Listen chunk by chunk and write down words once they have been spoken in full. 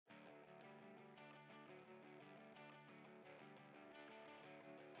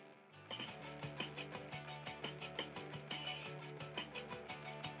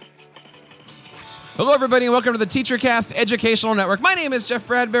Hello, everybody, and welcome to the TeacherCast Educational Network. My name is Jeff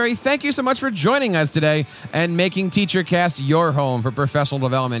Bradbury. Thank you so much for joining us today and making TeacherCast your home for professional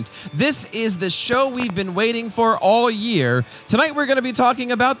development. This is the show we've been waiting for all year. Tonight, we're going to be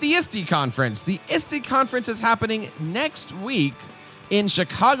talking about the ISTE Conference. The ISTE Conference is happening next week in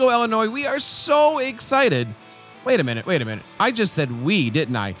Chicago, Illinois. We are so excited. Wait a minute. I just said we,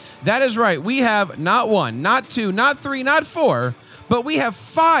 didn't I? That is right. We have not one, not two, not three, not four, but we have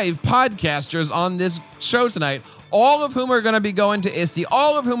 5 podcasters on this show tonight, all of whom are going to be going to ISTE,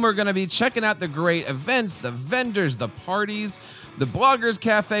 all of whom are going to be checking out the great events, the vendors, the parties, the Bloggers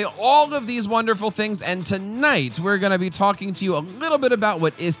Cafe, all of these wonderful things. And tonight, we're going to be talking to you a little bit about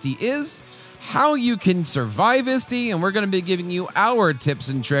what ISTE is, how you can survive ISTE, and we're going to be giving you our tips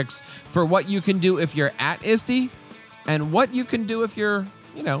and tricks for what you can do if you're at ISTE and what you can do if you're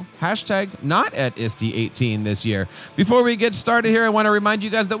hashtag not at ISTE 18 this year. Before we get started here, I want to remind you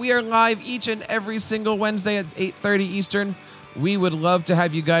guys that we are live each and every single Wednesday at 8:30 Eastern. We would love to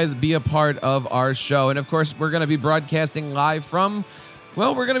have you guys be a part of our show. And of course, we're going to be broadcasting live from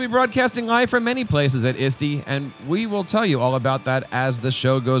many places at ISTE, and we will tell you all about that as the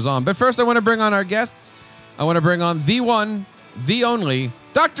show goes on. But first, I want to bring on our guests. I want to bring on the one, the only,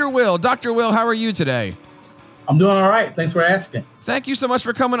 Dr. Will. Dr. Will, how are you today? I'm doing all right. Thanks for asking. Thank you so much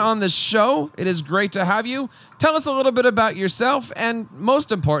for coming on the show. It is great to have you. Tell us a little bit about yourself, and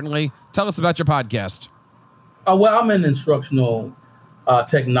most importantly, tell us about your podcast. Well, I'm an instructional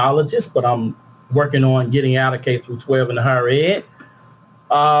technologist, but I'm working on getting out of K through 12 in higher ed.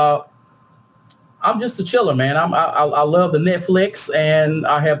 I'm just a chiller, man. I love the Netflix, and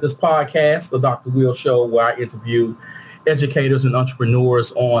I have this podcast, the Dr. Will Show, where I interview educators and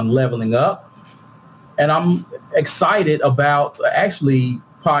entrepreneurs on leveling up. And I'm excited about actually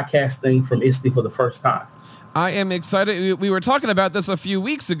podcasting from ISTE for the first time. I am excited. We were talking about this a few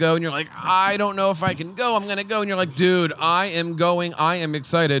weeks ago, and you're like, I don't know if I can go. I'm going to go. And you're like, dude, I am going. I am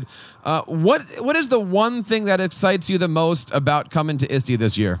excited. What is the one thing that excites you the most about coming to ISTE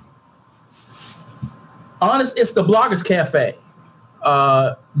this year? Honest, it's the Bloggers Cafe.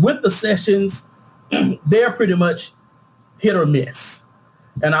 With the sessions, they're pretty much hit or miss.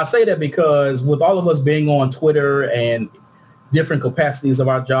 And I say that because with all of us being on Twitter and different capacities of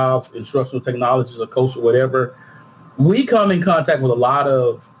our jobs, instructional technologists, or coach or whatever, we come in contact with a lot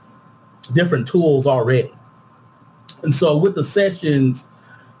of different tools already. And so with the sessions,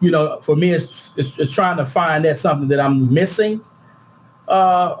 for me, it's trying to find that something that I'm missing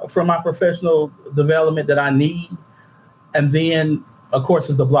from my professional development that I need. And then, of course,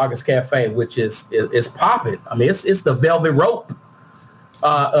 it's the Bloggers Cafe, which is popping. I mean, it's the velvet rope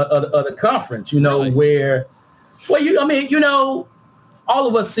of the conference, really? where all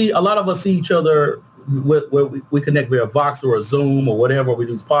of us see, a lot of us see each other where we connect via Vox or Zoom or whatever. We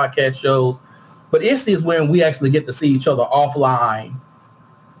do podcast shows. But ISTE is when we actually get to see each other offline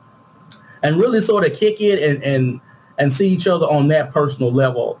and really sort of kick it and see each other on that personal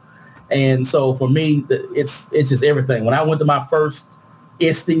level. And so for me, it's just everything. When I went to my first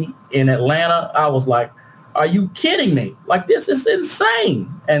ISTE in Atlanta, I was like, are you kidding me? Like, this is insane.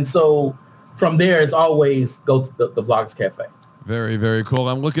 And so from there, it's always go to the Bloggers Cafe. Very, very cool.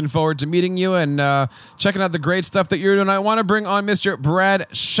 I'm looking forward to meeting you and checking out the great stuff that you're doing. I want to bring on Mr. Brad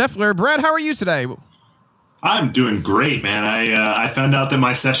Scheffler. Brad, how are you today? I'm doing great, man. I found out that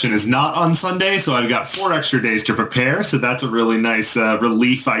my session is not on Sunday, so I've got 4 extra days to prepare. So that's a really nice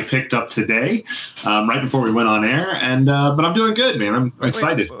relief I picked up today, right before we went on air. And but I'm doing good, man. I'm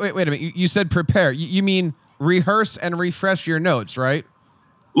excited. Wait a minute. You said prepare. You mean rehearse and refresh your notes, right?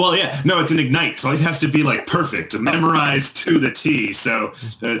 Well, yeah. No, it's an Ignite, so it has to be like perfect, memorized to the T. So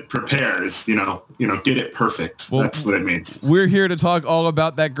prepare is, get it perfect. Well, that's what it means. We're here to talk all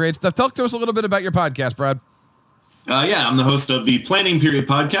about that great stuff. Talk to us a little bit about your podcast, Brad. I'm the host of the Planning Period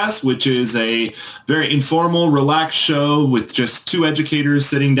podcast, which is a very informal, relaxed show with just 2 educators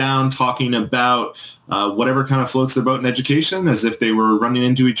sitting down talking about whatever kind of floats their boat in education as if they were running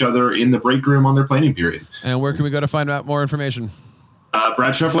into each other in the break room on their planning period. And where can we go to find out more information?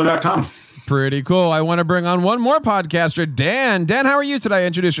 BradScheffler.com. Pretty cool. I want to bring on one more podcaster, Dan. Dan, how are you today?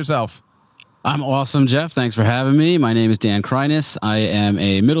 Introduce yourself. I'm awesome, Jeff. Thanks for having me. My name is Dan Kreines. I am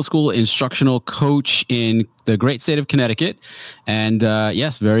a middle school instructional coach in the great state of Connecticut. And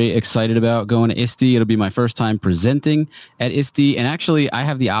yes, very excited about going to ISTE. It'll be my first time presenting at ISTE. And actually, I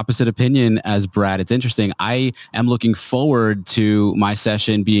have the opposite opinion as Brad. It's interesting. I am looking forward to my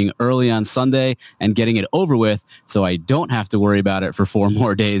session being early on Sunday and getting it over with so I don't have to worry about it for 4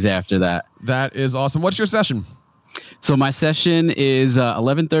 more days after that. That is awesome. What's your session? So my session is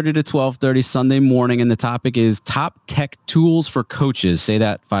 11:30 to 12:30 Sunday morning, and the topic is top tech tools for coaches. Say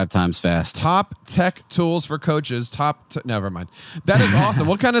that 5 times fast. Top tech tools for coaches. Never mind. That is awesome.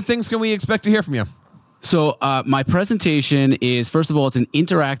 What kind of things can we expect to hear from you? So my presentation is, first of all, it's an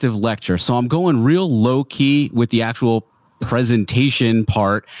interactive lecture. So I'm going real low key with the actual presentation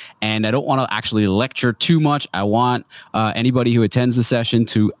part, and I don't want to actually lecture too much. I want anybody who attends the session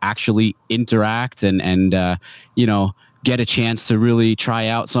to actually interact and get a chance to really try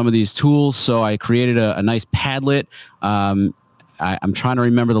out some of these tools. So I created a nice Padlet. I'm trying to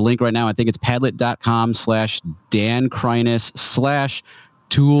remember the link right now. I think it's padlet.com/Dan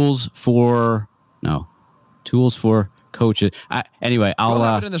Kreiness/tools for coaches. Anyway, I'll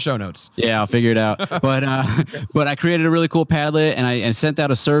have it in the show notes. Yeah, I'll figure it out. But I created a really cool Padlet, and I sent out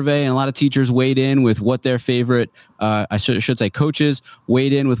a survey, and a lot of teachers weighed in with what their favorite, I should say coaches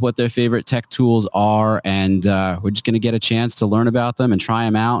weighed in with what their favorite tech tools are, and we're just going to get a chance to learn about them and try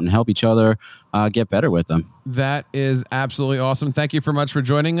them out and help each other get better with them. That is absolutely awesome. Thank you so much for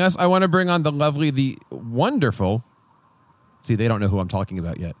joining us. I want to bring on the lovely, the wonderful, see, they don't know who I'm talking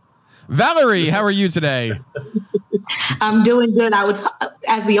about yet. Valerie, how are you today? I'm doing good.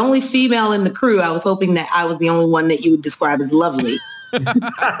 As the only female in the crew, I was hoping that I was the only one that you would describe as lovely.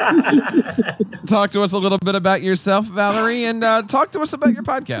 Talk to us a little bit about yourself, Valerie, and talk to us about your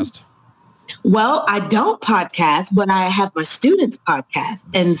podcast. Well, I don't podcast, but I have my students podcast.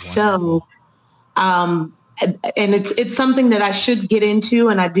 And so, and it's something that I should get into,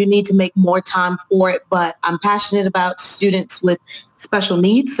 and I do need to make more time for it, but I'm passionate about students with special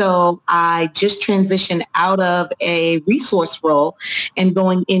needs. So I just transitioned out of a resource role and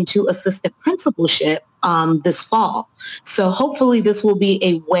going into assistant principalship this fall. So hopefully this will be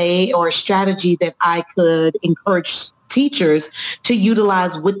a way or a strategy that I could encourage teachers to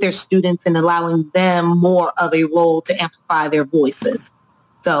utilize with their students and allowing them more of a role to amplify their voices.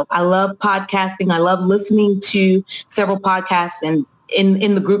 So I love podcasting. I love listening to several podcasts, and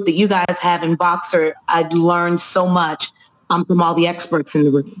in the group that you guys have in Boxer, I learned so much from all the experts in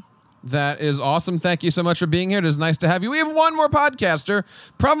the room. That is awesome. Thank you so much for being here. It is nice to have you. We have one more podcaster,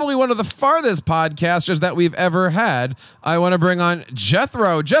 probably one of the farthest podcasters that we've ever had. I want to bring on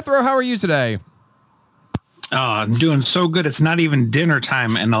Jethro. Jethro, how are you today? I'm doing so good. It's not even dinner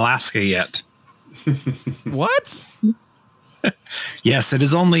time in Alaska yet. What? Yes, it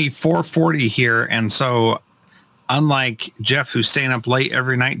is only 4:40 here. And so unlike Jeff, who's staying up late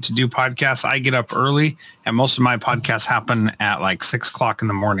every night to do podcasts, I get up early, and most of my podcasts happen at like 6 o'clock in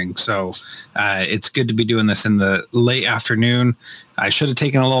the morning. So it's good to be doing this in the late afternoon. I should have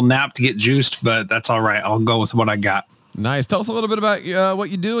taken a little nap to get juiced, but that's all right. I'll go with what I got. Nice. Tell us a little bit about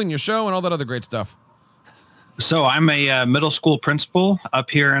what you do in your show and all that other great stuff. So I'm a middle school principal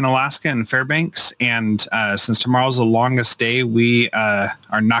up here in Alaska in Fairbanks. And since tomorrow's the longest day, we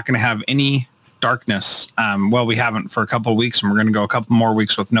are not going to have any darkness. Well, we haven't for a couple of weeks, and we're going to go a couple more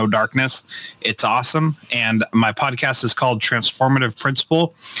weeks with no darkness. It's awesome. And my podcast is called Transformative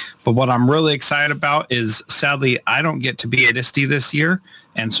Principal. But what I'm really excited about is, sadly, I don't get to be at ISTE this year.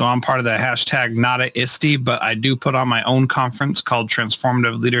 And so I'm part of the hashtag not at ISTE, but I do put on my own conference called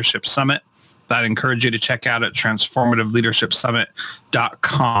Transformative Leadership Summit that I encourage you to check out at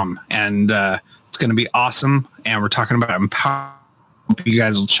transformativeleadershipsummit.com. And it's going to be awesome. And we're talking about empowerment. You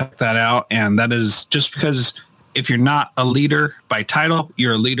guys will check that out. And that is just because if you're not a leader by title,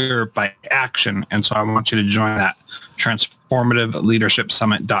 you're a leader by action. And so I want you to join that,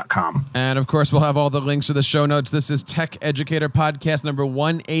 transformativeleadershipsummit.com. And of course, we'll have all the links to the show notes. This is Tech Educator Podcast number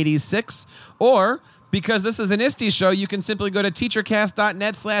 186. Or because this is an ISTE show, you can simply go to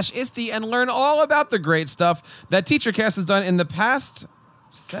teachercast.net/ISTE and learn all about the great stuff that TeacherCast has done in the past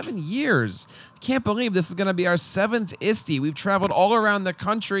 7 years. Can't believe this is going to be our 7th ISTE. We've traveled all around the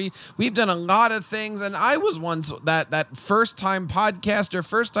country. We've done a lot of things, and I was once that first-time podcaster,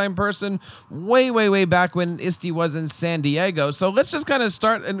 first-time person, way back when ISTE was in San Diego. So let's just kind of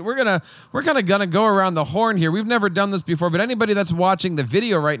start, and we're kind of gonna go around the horn here. We've never done this before, but anybody that's watching the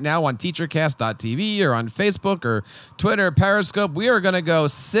video right now on teachercast.tv or on Facebook or Twitter, Periscope, we are going to go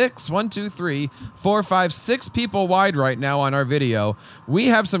 6 people wide right now on our video. We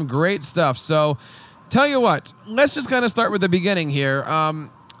have some great stuff. So tell you what, let's just kind of start with the beginning here.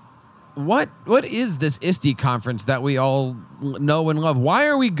 What is this ISTE conference that we all know and love? Why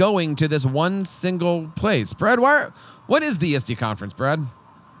are we going to this one single place? Brad, what is the ISTE conference, Brad?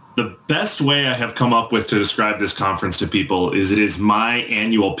 The best way I have come up with to describe this conference to people is it is my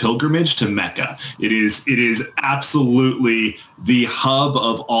annual pilgrimage to Mecca. It is absolutely the hub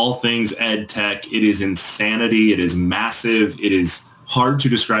of all things ed tech. It is insanity. It is massive. It is hard to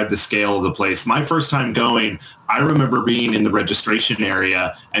describe the scale of the place. My first time going, I remember being in the registration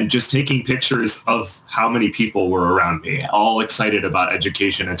area and just taking pictures of how many people were around me, all excited about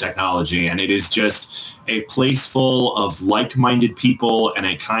education and technology. And it is just a place full of like-minded people and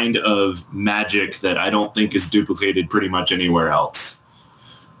a kind of magic that I don't think is duplicated pretty much anywhere else.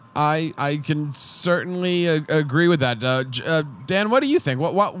 I can certainly agree with that. Dan, what do you think?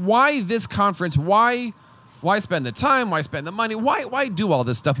 Why this conference? Why spend the time? Why spend the money? Why do all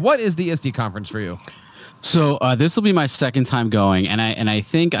this stuff? What is the ISTE conference for you? So this will be my second time going, and I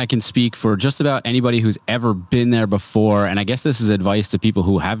think I can speak for just about anybody who's ever been there before. And I guess this is advice to people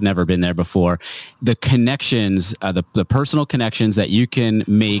who have never been there before. The connections, the personal connections that you can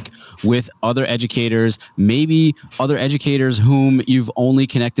make with other educators, maybe other educators whom you've only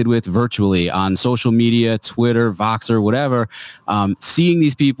connected with virtually on social media, Twitter, Voxer, whatever. Seeing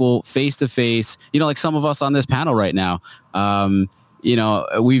these people face to face, like some of us on this panel right now.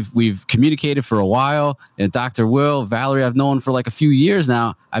 We've communicated for a while, and Dr. Will, Valerie, I've known for like a few years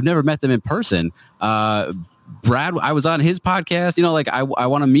now. I've never met them in person. Brad, I was on his podcast, I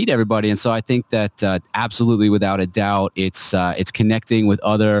want to meet everybody. And so I think that absolutely, without a doubt, it's connecting with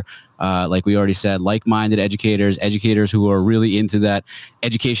other, like we already said, like-minded educators who are really into that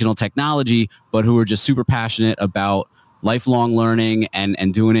educational technology, but who are just super passionate about lifelong learning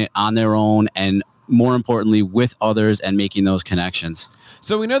and doing it on their own, and more importantly, with others, and making those connections.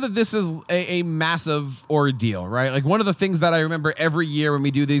 So we know that this is a massive ordeal, right? Like, one of the things that I remember every year when we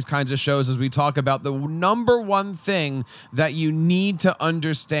do these kinds of shows is we talk about the number one thing that you need to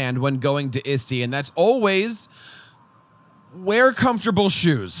understand when going to ISTE, and that's always wear comfortable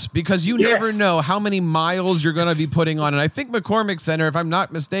shoes, because you never know how many miles you're going to be putting on. And I think McCormick Center, if I'm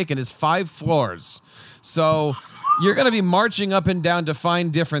not mistaken, is 5 floors. So you're going to be marching up and down to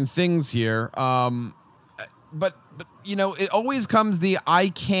find different things here. But it always comes I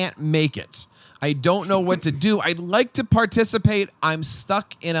can't make it. I don't know what to do. I'd like to participate. I'm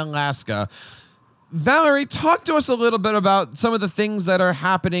stuck in Alaska. Valerie, talk to us a little bit about some of the things that are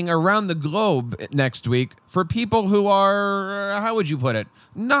happening around the globe next week for people who are, how would you put it,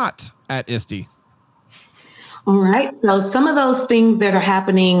 not at ISTE. All right. So some of those things that are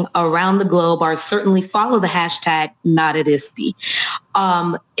happening around the globe are certainly follow the hashtag not at ISTE.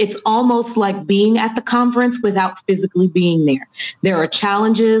 It's almost like being at the conference without physically being there. There are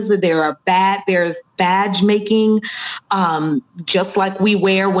challenges. There's badge making, just like we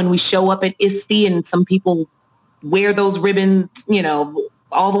wear when we show up at ISTE, and some people wear those ribbons,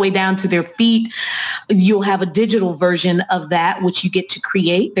 all the way down to their feet. You'll have a digital version of that, which you get to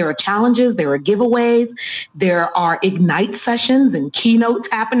create. There are challenges, there are giveaways, there are Ignite sessions and keynotes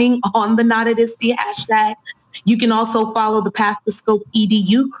happening on the Not at ISTE hashtag. You can also follow the Path to Scope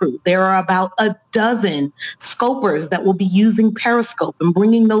EDU crew. There are about a dozen scopers that will be using Periscope and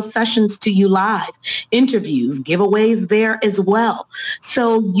bringing those sessions to you live, interviews, giveaways there as well.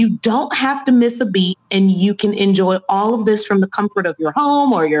 So you don't have to miss a beat, and you can enjoy all of this from the comfort of your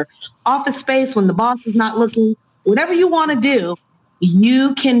home or your office space when the boss is not looking. Whatever you want to do,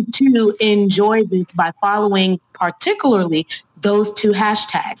 you can too enjoy this by following particularly those 2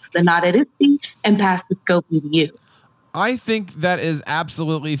 hashtags, the Not at ISTE and Path to Scope EDU. I think that is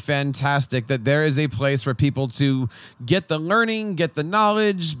absolutely fantastic, that there is a place for people to get the learning, get the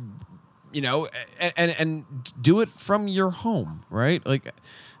knowledge, and do it from your home, right?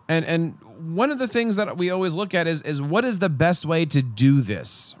 And one of the things that we always look at is what is the best way to do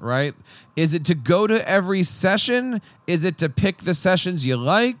this, right? Is it to go to every session? Is it to pick the sessions you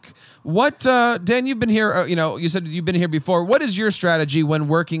like? What, Dan, you've been here, you said you've been here before. What is your strategy when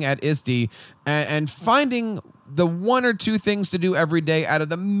working at ISTE and finding the 1 or 2 things to do every day out of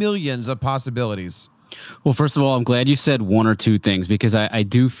the millions of possibilities? Well, first of all, I'm glad you said 1 or 2 things, because I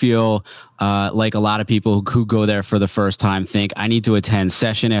do feel like a lot of people who go there for the first time think I need to attend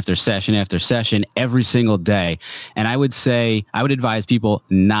session after session after session every single day. And I would advise people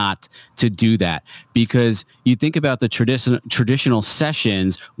not to do that, because you think about the traditional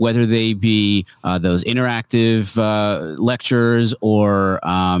sessions, whether they be those interactive lectures or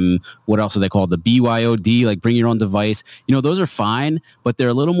what else are they called? The BYOD, like bring your own device. Those are fine, but they're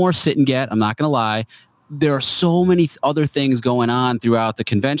a little more sit and get. I'm not going to lie. There are so many other things going on throughout the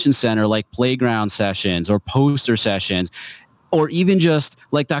convention center, like playground sessions or poster sessions, or even just,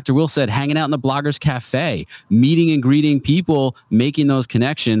 like Dr. Will said, hanging out in the Bloggers Cafe, meeting and greeting people, making those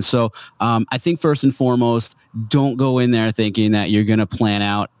connections. So I think first and foremost, don't go in there thinking that you're going to plan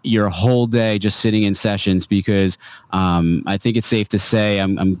out your whole day just sitting in sessions, because I think it's safe to say,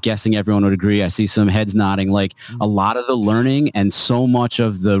 I'm guessing everyone would agree, I see some heads nodding, like a lot of the learning and so much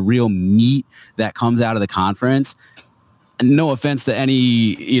of the real meat that comes out of the conference, no offense to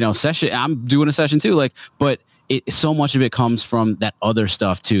any, session. I'm doing a session too, but so much of it comes from that other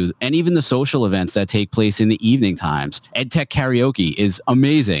stuff too. And even the social events that take place in the evening times. EdTech karaoke is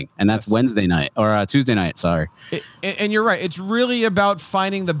amazing. And that's Wednesday night or Tuesday night. Sorry. And you're right. It's really about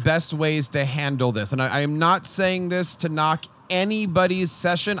finding the best ways to handle this. And I am not saying this to knock anybody's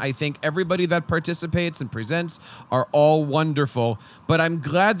session. I think everybody that participates and presents are all wonderful. But I'm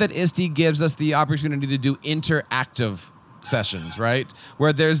glad that ISTE gives us the opportunity to do interactive sessions, right?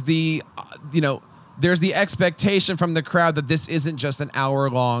 Where there's the, there's the expectation from the crowd that this isn't just an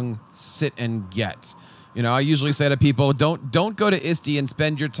hour-long sit and get. I usually say to people, don't go to ISTE and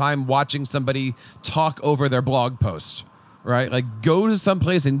spend your time watching somebody talk over their blog post, right? Like, go to some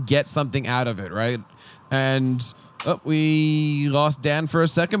place and get something out of it, right? And we lost Dan for a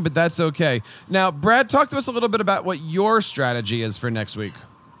second, but that's okay. Now, Brad, talk to us a little bit about what your strategy is for next week.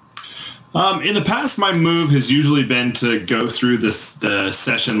 In the past, my move has usually been to go through the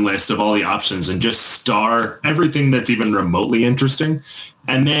session list of all the options and just star everything that's even remotely interesting.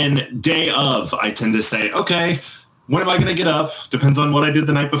 And then day of, I tend to say, okay, when am I going to get up? Depends on what I did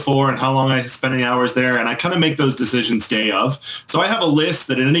the night before and how long I spent any hours there. And I kind of make those decisions day of. So I have a list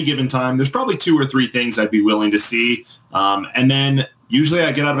that at any given time, there's probably 2 or 3 things I'd be willing to see. And then usually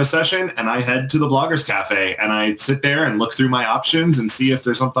I get out of a session and I head to the Bloggers Cafe and I sit there and look through my options and see if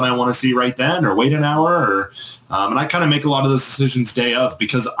there's something I want to see right then or wait an hour. And I kind of make a lot of those decisions day of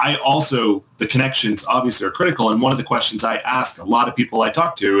because the connections obviously are critical. And one of the questions I ask a lot of people I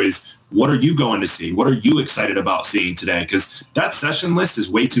talk to is, what are you going to see? What are you excited about seeing today? Because that session list is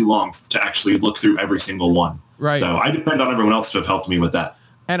way too long to actually look through every single one. Right. So I depend on everyone else to have helped me with that.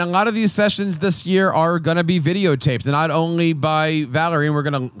 And a lot of these sessions this year are going to be videotaped, and not only by Valerie, and we're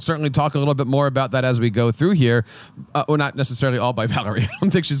going to certainly talk a little bit more about that as we go through here. Well, not necessarily all by Valerie. I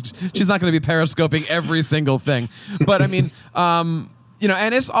don't think she's not going to be periscoping every single thing. But I mean, and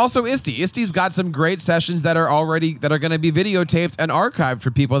it's also ISTE. ISTE's got some great sessions that are going to be videotaped and archived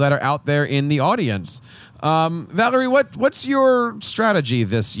for people that are out there in the audience. Valerie, what's your strategy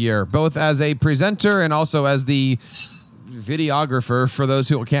this year, both as a presenter and also as the videographer for those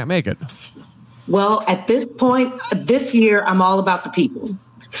who can't make it? Well, at this point, this year, I'm all about the people.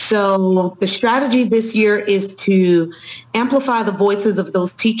 So the strategy this year is to amplify the voices of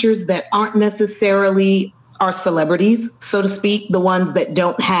those teachers that aren't necessarily our celebrities, so to speak, the ones that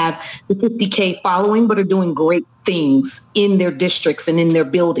don't have the 50K following, but are doing great things in their districts and in their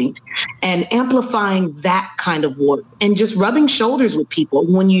building, and amplifying that kind of work and just rubbing shoulders with people.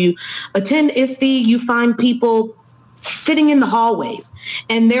 When you attend ISTE, you find people sitting in the hallways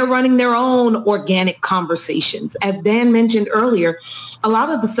and they're running their own organic conversations. As Dan mentioned earlier, a lot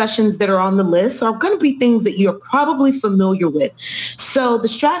of the sessions that are on the list are going to be things that you're probably familiar with. So the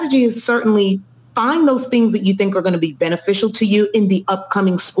strategy is certainly find those things that you think are going to be beneficial to you in the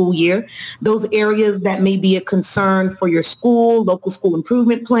upcoming school year, those areas that may be a concern for your school, local school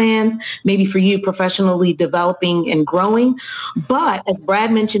improvement plans, maybe for you professionally developing and growing. But as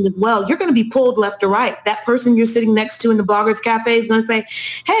Brad mentioned as well, you're going to be pulled left or right. That person you're sitting next to in the Bloggers Cafe is going to say,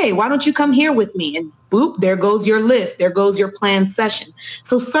 hey, why don't you come here with me? And boop, there goes your list. There goes your planned session.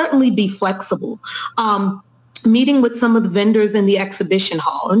 So certainly be flexible. Meeting with some of the vendors in the exhibition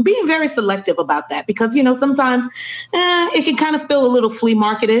hall and being very selective about that because, sometimes it can kind of feel a little flea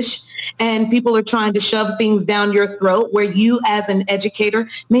market-ish and people are trying to shove things down your throat where you as an educator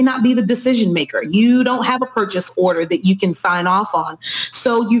may not be the decision maker. You don't have a purchase order that you can sign off on.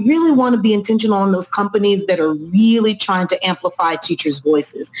 So you really want to be intentional on those companies that are really trying to amplify teachers'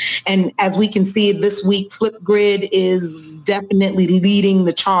 voices. And as we can see this week, Flipgrid is definitely leading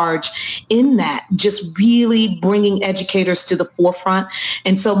the charge in that, just really bringing educators to the forefront.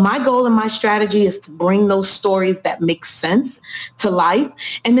 And so my goal and my strategy is to bring those stories that make sense to life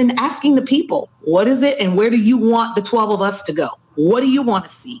and then asking the people, what is it and where do you want the 12 of us to go? What do you want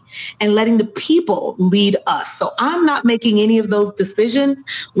to see? And letting the people lead us. So I'm not making any of those decisions.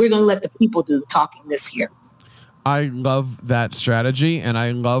 We're going to let the people do the talking this year. I love that strategy, and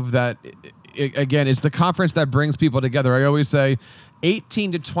I love that again, it's the conference that brings people together. I always say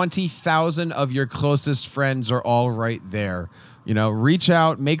 18 to 20,000 of your closest friends are all right there. Reach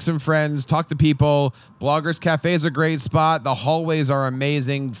out, make some friends, talk to people. Bloggers Cafe is a great spot. The hallways are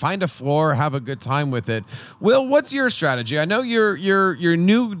amazing. Find a floor, have a good time with it. Will, what's your strategy? I know you're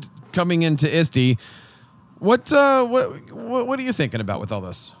new coming into ISTE. What are you thinking about with all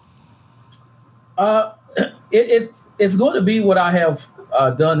this? It's going to be what I have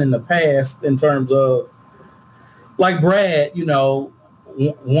done in the past in terms of, like Brad,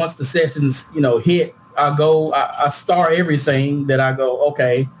 once the sessions, hit, I star everything that I go,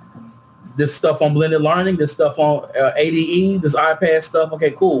 okay, this stuff on blended learning, this stuff on ADE, this iPad stuff.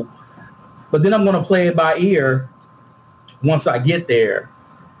 Okay, cool. But then I'm going to play it by ear once I get there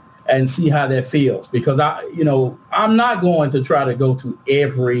and see how that feels, because I'm not going to try to go to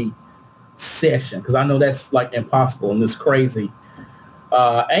every session, because I know that's like impossible and it's crazy.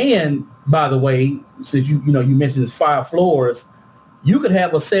 And by the way, since you mentioned it's 5 floors, you could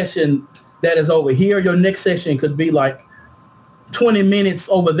have a session that is over here. Your next session could be like 20 minutes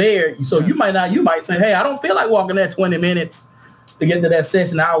over there. So yes. You might say, hey, I don't feel like walking that 20 minutes to get to that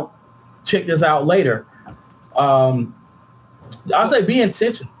session. I'll check this out later. I'll say be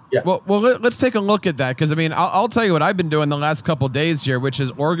intentional. Yeah. Well, let's take a look at that, because I'll tell you what I've been doing the last couple of days here, which is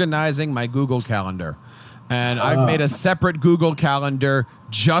organizing my Google Calendar, and I've made a separate Google Calendar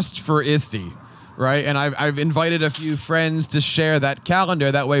just for ISTE, right? And I've invited a few friends to share that calendar.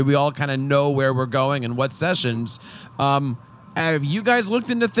 That way, we all kind of know where we're going and what sessions. Have you guys looked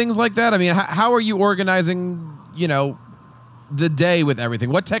into things like that? How are you organizing, the day with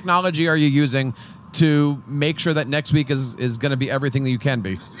everything? What technology are you using to make sure that next week is going to be everything that you can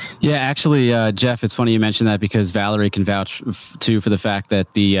be? Yeah, actually, Jeff, it's funny you mentioned that, because Valerie can vouch too for the fact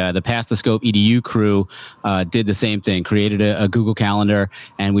that the Pass the Scope EDU crew did the same thing, created a Google Calendar,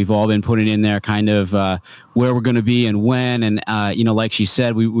 and we've all been putting in there kind of where we're going to be and when. And, like she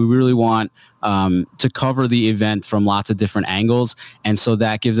said, we really want to cover the event from lots of different angles. And so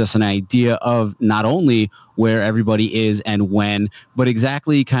that gives us an idea of not only where everybody is and when, but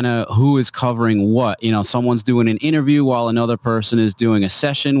exactly kind of who is covering what. Someone's doing an interview while another person is doing a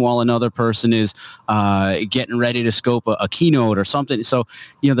session, while another person is getting ready to scope a keynote or something. So,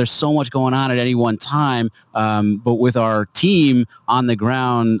 there's so much going on at any one time. But with our team on the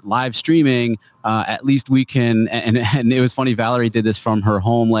ground live streaming, at least we can, and it was funny, Valerie did this from her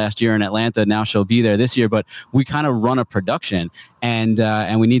home last year in Atlanta. Now she'll be there this year, but we kind of run a production,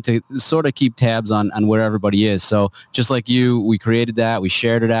 and we need to sort of keep tabs on where everybody is. So just like you, we created that, we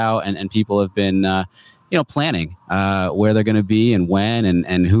shared it out, and people have been, planning where they're going to be and when,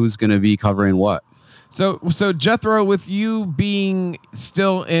 and who's going to be covering what. So Jethro, with you being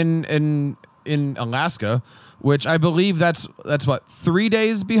still in Alaska, which I believe that's what, 3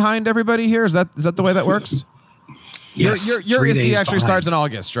 days behind everybody here? Is that the way that works? Yes. Your ISTE actually starts in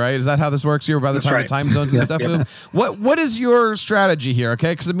August, right? Is that how this works here by the time the time zones and stuff move? What is your strategy here?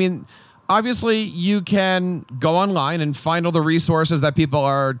 Okay, because obviously you can go online and find all the resources that people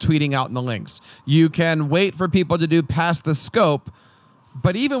are tweeting out in the links. You can wait for people to do Pass the Scope.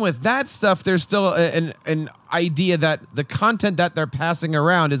 But even with that stuff, there's still an idea that the content that they're passing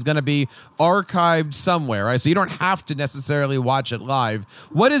around is going to be archived somewhere, right? So you don't have to necessarily watch it live.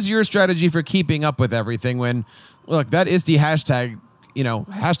 What is your strategy for keeping up with everything when, look, that ISTE hashtag,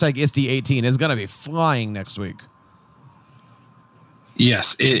 hashtag ISTE18 is going to be flying next week?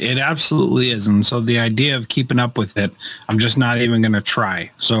 Yes, it absolutely is. And so the idea of keeping up with it, I'm just not even going to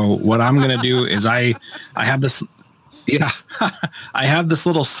try. So what I'm going to do is I have this... Yeah, I have this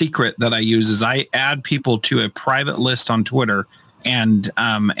little secret that I use is I add people to a private list on Twitter, and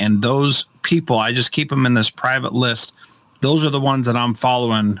those people, I just keep them in this private list. Those are the ones that I'm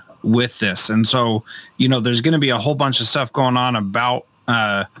following with this. And so, there's going to be a whole bunch of stuff going on about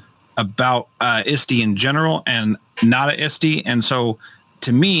ISTE in general and not at ISTE. And so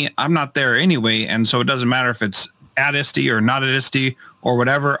to me, I'm not there anyway. And so it doesn't matter if it's at ISTE or not at ISTE or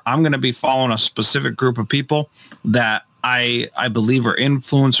whatever. I'm going to be following a specific group of people that I believe are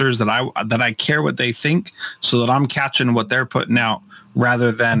influencers, that I care what they think, so that I'm catching what they're putting out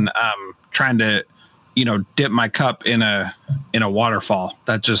rather than trying to, dip my cup in a waterfall.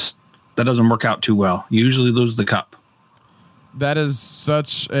 That doesn't work out too well. You usually lose the cup. That is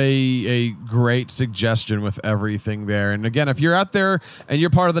such a great suggestion with everything there. And again, if you're out there and you're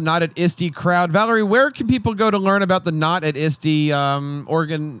part of the Not at ISTE crowd, Valerie, where can people go to learn about the Not at ISTE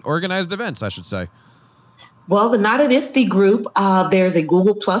organized events, I should say? Well, the Not at ISTE group, there's a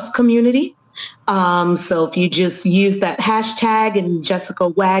Google Plus community. So if you just use that hashtag, and Jessica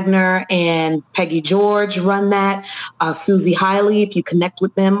Wagner and Peggy George run that, Susie Hiley, if you connect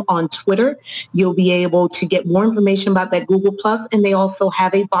with them on Twitter, you'll be able to get more information about that Google Plus. And they also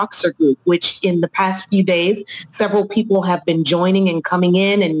have a Boxer group, which in the past few days, several people have been joining and coming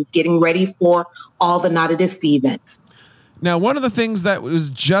in and getting ready for all the Not at ISTE events. Now, one of the things that was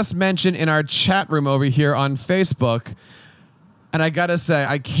just mentioned in our chat room over here on Facebook, and I got to say,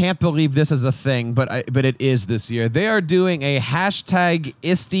 I can't believe this is a thing, but it is this year. They are doing a hashtag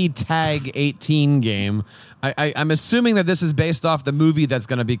ISTE Tag 18 game. I'm assuming that this is based off the movie that's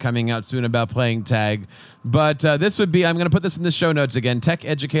going to be coming out soon about playing tag. But this would be, I'm going to put this in the show notes again,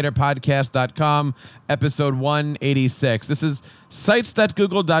 techeducatorpodcast.com, episode 186. This is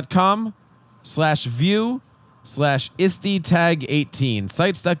sites.google.com sites.google.com/view/ISTE-tag18.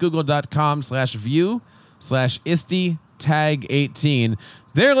 Sites.google.com/view/ISTE-tag18.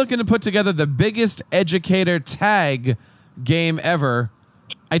 They're looking to put together the biggest educator tag game ever.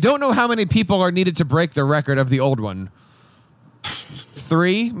 I don't know how many people are needed to break the record of the old one.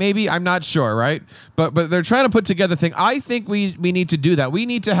 3, maybe? I'm not sure, right? But they're trying to put together a thing. I think we need to do that. We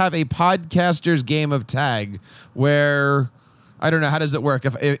need to have a podcaster's game of tag where, I don't know, how does it work?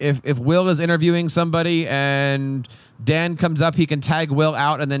 If Will is interviewing somebody and Dan comes up, he can tag Will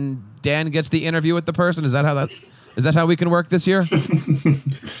out, and then Dan gets the interview with the person. Is that how we can work this year?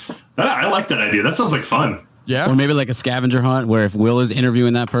 I like that idea. That sounds like fun. Yeah. Or maybe like a scavenger hunt where if Will is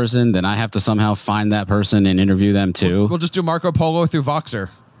interviewing that person, then I have to somehow find that person and interview them too. We'll just do Marco Polo through Voxer.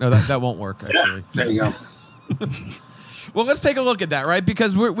 No, that won't work, actually. There you go. Well, let's take a look at that, right?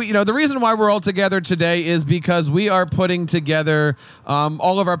 Because we the reason why we're all together today is because we are putting together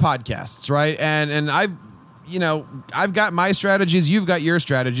all of our podcasts, right? And I've got my strategies, you've got your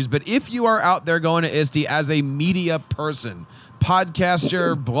strategies, but if you are out there going to ISTE as a media person,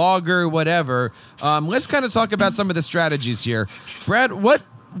 podcaster, blogger, whatever, let's kind of talk about some of the strategies here. Brad, what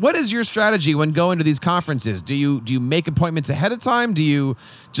is your strategy when going to these conferences? Do you make appointments ahead of time? Do you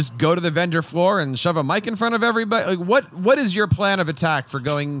just go to the vendor floor and shove a mic in front of everybody? Like what is your plan of attack for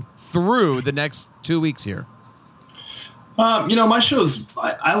going through the next 2 weeks here? My shows,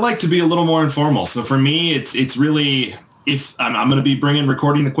 I like to be a little more informal. So for me, it's really, if I'm going to be bringing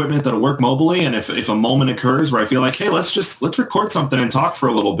recording equipment that'll work mobily, and if a moment occurs where I feel like, hey, let's record something and talk for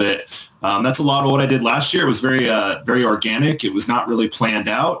a little bit. That's a lot of what I did last year. It was very organic. It was not really planned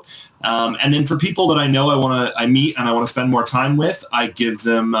out. And then for people that I know I meet and I want to spend more time with, I give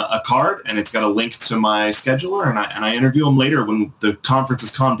them a card and it's got a link to my scheduler, and I interview them later when the conference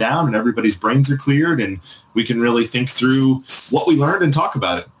has calmed down and everybody's brains are cleared and we can really think through what we learned and talk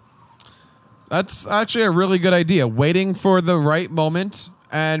about it. That's actually a really good idea. Waiting for the right moment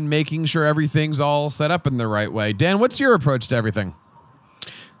and making sure everything's all set up in the right way. Dan, what's your approach to everything?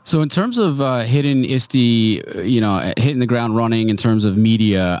 So in terms of hitting ISTE, hitting the ground running in terms of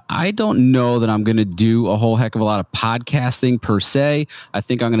media, I don't know that I'm going to do a whole heck of a lot of podcasting per se. I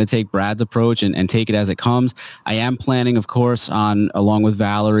think I'm going to take Brad's approach and take it as it comes. I am planning, of course, along with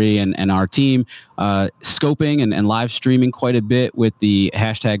Valerie and our team, scoping and live streaming quite a bit with the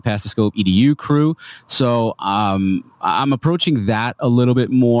 #PassTheScope.edu crew. So I'm approaching that a little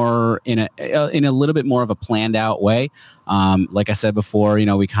bit more in a little bit more of a planned out way. Like I said before,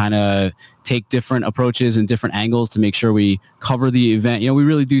 we kind of take different approaches and different angles to make sure we cover the event. We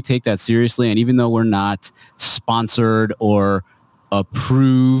really do take that seriously. And even though we're not sponsored or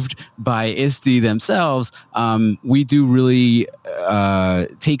approved by ISTE themselves, we do really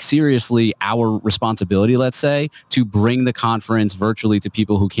take seriously our responsibility, let's say, to bring the conference virtually to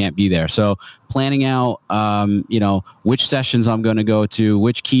people who can't be there. So planning out, which sessions I'm going to go to,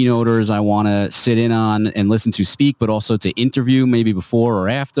 which keynoters I want to sit in on and listen to speak, but also to interview maybe before or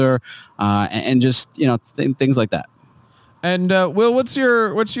after, and just, things like that. And Will, what's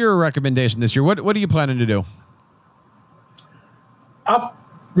your recommendation this year? What are you planning to do? I've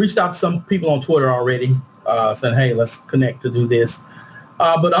reached out to some people on Twitter already, saying, hey, let's connect to do this.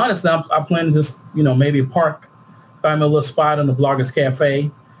 But honestly, I plan to just, maybe find me a little spot in the Bloggers Cafe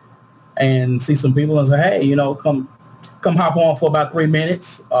and see some people and say, hey, come hop on for about 3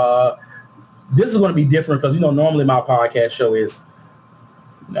 minutes. This is going to be different because, normally my podcast show is,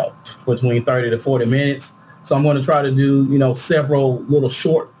 between 30 to 40 minutes. So I'm going to try to do, several little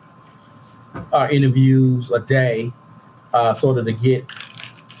short interviews a day. Sort of to get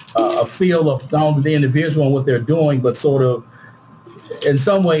a feel of not only the individual and what they're doing, but sort of in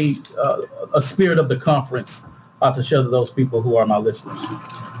some way a spirit of the conference to share to those people who are my listeners.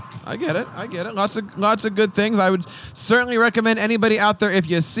 I get it. Lots of good things. I would certainly recommend anybody out there, if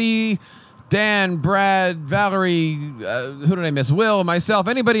you see Dan, Brad, Valerie, who did I miss? Will, myself,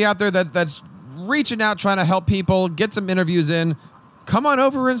 anybody out there that's reaching out, trying to help people, get some interviews in, come on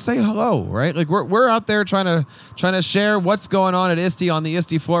over and say hello, right? Like we're out there trying to share what's going on at ISTE on the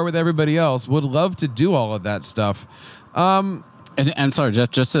ISTE floor with everybody else. Would love to do all of that stuff. And I'm sorry,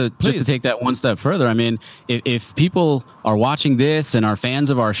 Jeff, just to take that one step further. I mean, if people are watching this and are fans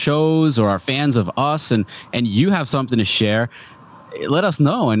of our shows or are fans of us and you have something to share, let us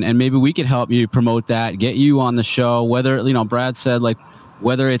know and maybe we can help you promote that, get you on the show, whether, Brad said, like,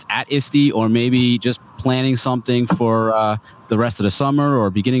 whether it's at ISTE or maybe just planning something for the rest of the summer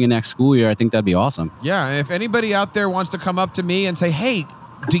or beginning of next school year. I think that'd be awesome. Yeah, if anybody out there wants to come up to me and say, hey,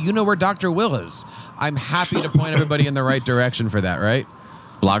 do you know where Dr. Will is? I'm happy to point everybody in the right direction for that, right?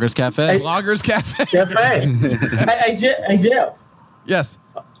 Bloggers Cafe? Bloggers Cafe. Cafe. Hey, Jeff. Yes.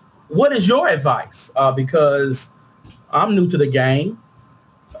 what is your advice? Because I'm new to the game.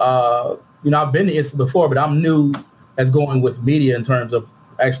 I've been to ISTE before, but I'm new as going with media in terms of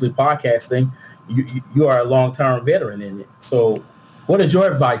actually podcasting. You are a long-term veteran in it. So what is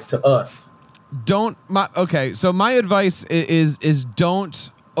your advice to us? So my advice is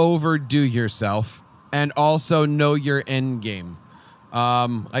don't overdo yourself, and also know your end game.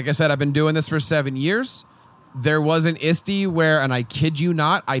 Like I said, I've been doing this for 7 years. There was an ISTE where, and I kid you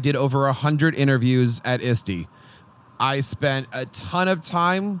not, I did over 100 interviews at ISTE. I spent a ton of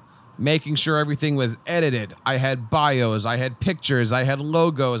time making sure everything was edited. I had bios, I had pictures, I had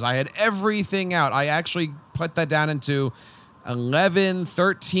logos, I had everything out. I actually put that down into 11,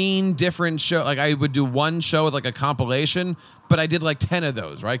 13 different shows. Like I would do one show with like a compilation, but I did like 10 of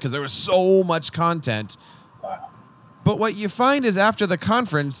those, right? Because there was so much content. But what you find is after the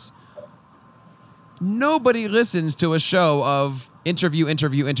conference, nobody listens to a show of interview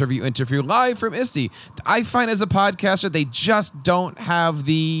live from ISTE. I find as a podcaster, they just don't have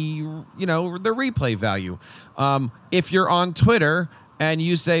the replay value. If you're on Twitter and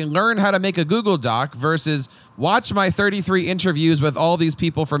you say, learn how to make a Google Doc versus watch my 33 interviews with all these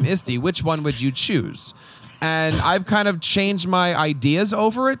people from ISTE, which one would you choose? And I've kind of changed my ideas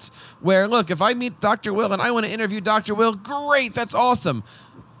over it, where, look, if I meet Dr. Will and I want to interview Dr. Will, great, that's awesome.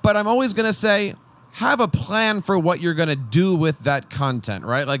 But I'm always going to say, have a plan for what you're going to do with that content,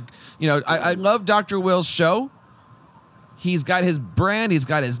 right? Like, I love Dr. Will's show. He's got his brand. He's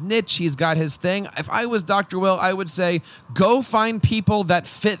got his niche. He's got his thing. If I was Dr. Will, I would say, go find people that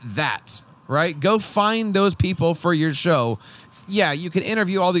fit that, right? Go find those people for your show. Yeah, you can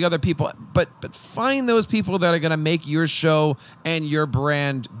interview all the other people, but find those people that are going to make your show and your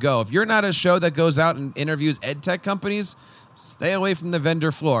brand go. If you're not a show that goes out and interviews ed tech companies, stay away from the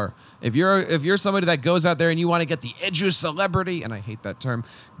vendor floor. If you're somebody that goes out there and you want to get the edu celebrity, and I hate that term,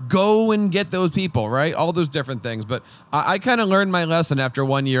 go and get those people, right? All those different things. But I kind of learned my lesson after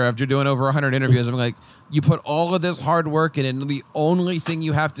 1 year, after doing over 100 interviews. I'm like, you put all of this hard work in, and the only thing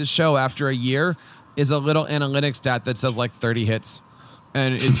you have to show after a year is a little analytics stat that says like 30 hits.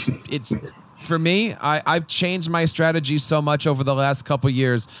 And it's for me, I've changed my strategy so much over the last couple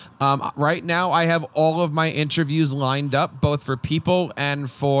years. Right now, I have all of my interviews lined up, both for people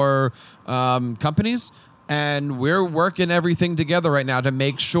and for companies. And we're working everything together right now to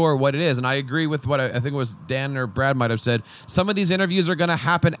make sure what it is. And I agree with what I think it was Dan or Brad might have said. Some of these interviews are going to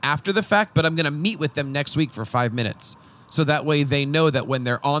happen after the fact, but I'm going to meet with them next week for 5 minutes. So that way they know that when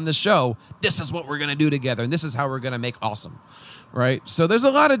they're on the show, this is what we're going to do together. And this is how we're going to make awesome. Right? So there's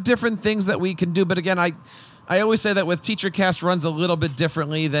a lot of different things that we can do. But again, I always say that with TeacherCast runs a little bit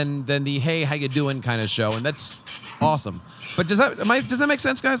differently than the hey, how you doing kind of show. And that's awesome. But does that make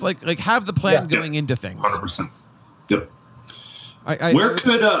sense, guys? Like have the plan going into things. 100%. Yep.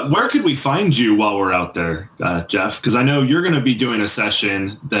 Where could we find you while we're out there, Jeff? Because I know you're going to be doing a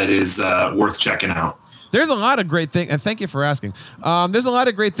session that is worth checking out. There's a lot of great things, and thank you for asking. There's a lot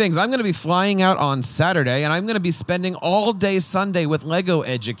of great things. I'm going to be flying out on Saturday, and I'm going to be spending all day Sunday with Lego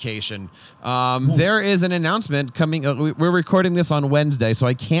Education. There is an announcement coming. We're recording this on Wednesday, so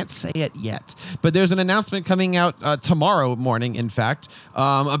I can't say it yet. But there's an announcement coming out tomorrow morning, in fact,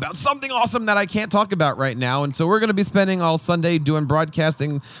 about something awesome that I can't talk about right now. And so we're going to be spending all Sunday doing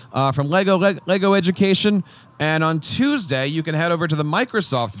broadcasting from Lego Education. And on Tuesday, you can head over to the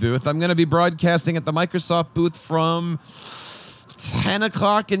Microsoft booth. I'm going to be broadcasting at the Microsoft booth from 10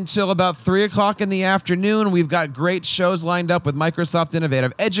 o'clock until about 3 o'clock in the afternoon. We've got great shows lined up with Microsoft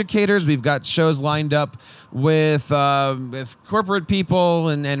Innovative Educators. We've got shows lined up with corporate people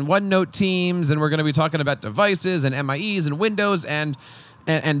and OneNote teams. And we're going to be talking about devices and MIEs and Windows and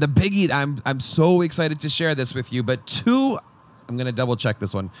the biggie. I'm so excited to share this with you. But I'm going to double check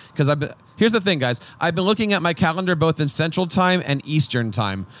this one because here's the thing, guys. I've been looking at my calendar both in Central Time and Eastern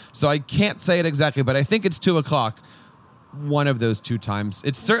Time. So I can't say it exactly, but I think it's 2 o'clock. One of those two times.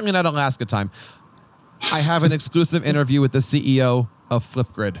 It's certainly not Alaska time. I have an exclusive interview with the CEO of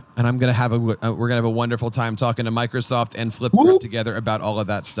Flipgrid, and we're gonna have a wonderful time talking to Microsoft and Flipgrid together about all of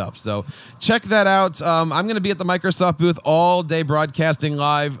that stuff. So check that out. I'm gonna be at the Microsoft booth all day broadcasting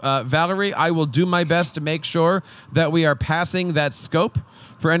live. Valerie, I will do my best to make sure that we are passing that scope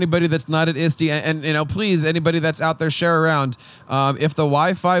for anybody that's not at ISTE, and please, anybody that's out there, share around. If the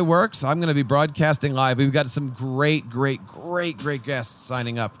Wi-Fi works, I'm gonna be broadcasting live. We've got some great guests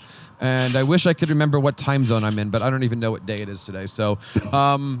signing up. And I wish I could remember what time zone I'm in, but I don't even know what day it is today. So,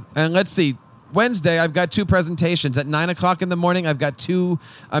 and let's see. Wednesday, I've got 2 presentations. At 9 o'clock in the morning, I've got 2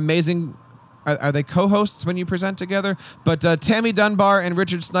 amazing... Are they co-hosts when you present together? But Tammy Dunbar and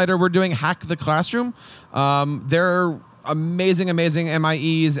Richard Snyder, we're doing Hack the Classroom. They're amazing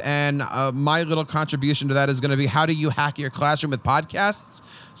MIEs, and my little contribution to that is going to be how do you hack your classroom with podcasts.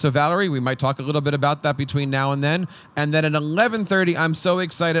 So Valerie, we might talk a little bit about that between now and then. And then at 11:30, I'm so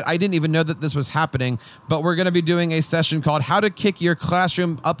excited. I didn't even know that this was happening, but we're going to be doing a session called How to Kick Your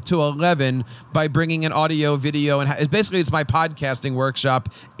Classroom Up to 11 by bringing in audio, video, and it's my podcasting workshop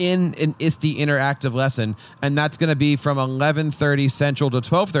in an ISTE interactive lesson. And that's going to be from 11:30 Central to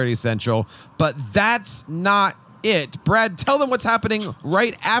 12:30 Central. But that's not it. Brad, tell them what's happening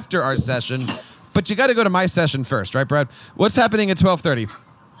right after our session. But you got to go to my session first, right, Brad? What's happening at 12:30?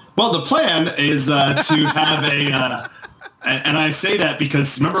 Well, the plan is to have and I say that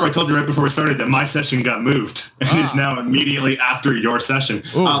because remember I told you right before we started that my session got moved and is now immediately after your session.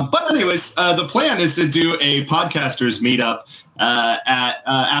 But anyways, the plan is to do a podcasters meetup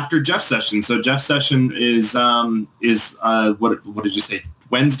after Jeff's session. So Jeff's session is what did you say?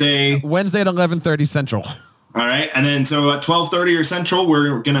 Wednesday at 11:30 Central. All right. And then so at 12:30 or Central,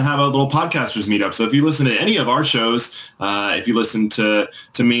 we're going to have a little podcasters meetup. So if you listen to any of our shows, if you listen to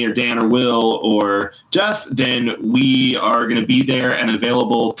me or Dan or Will or Jeff, then we are going to be there and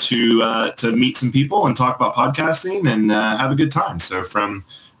available to meet some people and talk about podcasting and have a good time. So from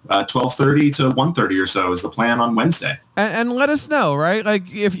 12:30 to 1:30 or so is the plan on Wednesday. And let us know, right? Like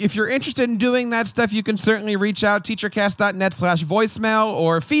if you're interested in doing that stuff, you can certainly reach out teachercast.net/voicemail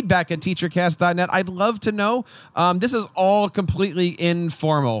or feedback@teachercast.net. I'd love to know. This is all completely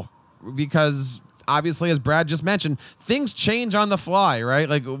informal because obviously, as Brad just mentioned, things change on the fly, right?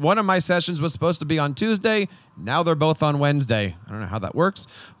 Like one of my sessions was supposed to be on Tuesday. Now they're both on Wednesday. I don't know how that works,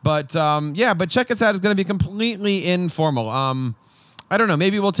 but but check us out. It's going to be completely informal. I don't know.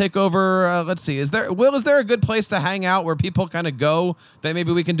 Maybe we'll take over. Let's see. Is there a good place to hang out where people kind of go that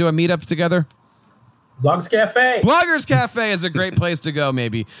maybe we can do a meetup together? Bloggers Cafe. Bloggers Cafe is a great place to go.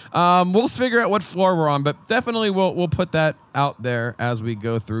 Maybe we'll figure out what floor we're on, but definitely we'll put that out there as we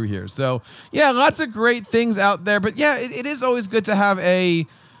go through here. So yeah, lots of great things out there. But yeah, it is always good to have a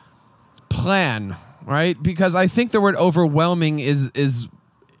plan, right? Because I think the word overwhelming is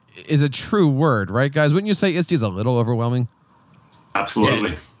a true word, right, guys? Wouldn't you say ISTE is a little overwhelming?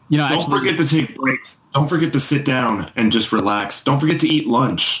 Absolutely. Yeah. Don't forget to take breaks. Don't forget to sit down and just relax. Don't forget to eat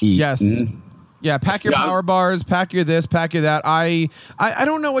lunch. Yes. Mm-hmm. Yeah, pack your power bars, pack your this, pack your that. I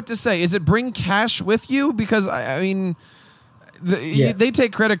don't know what to say. Is it bring cash with you? Because, I mean, they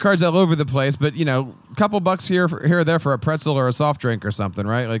take credit cards all over the place, but, a couple bucks here or there for a pretzel or a soft drink or something,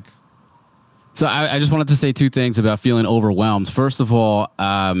 right? Like. So I just wanted to say two things about feeling overwhelmed. First of all,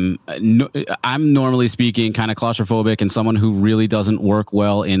 I'm normally speaking kind of claustrophobic and someone who really doesn't work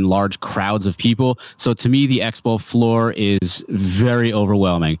well in large crowds of people. So to me, the expo floor is very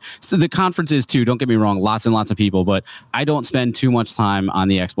overwhelming. So the conference is too, don't get me wrong, lots and lots of people, but I don't spend too much time on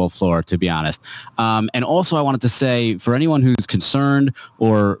the expo floor, to be honest. And also I wanted to say for anyone who's concerned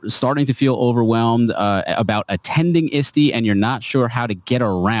or starting to feel overwhelmed about attending ISTE and you're not sure how to get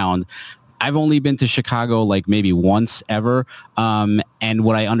around, I've only been to Chicago like maybe once ever. And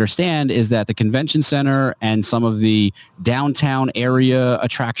what I understand is that the convention center and some of the downtown area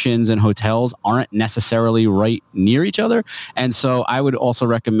attractions and hotels aren't necessarily right near each other. And so I would also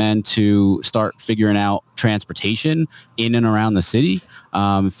recommend to start figuring out transportation in and around the city.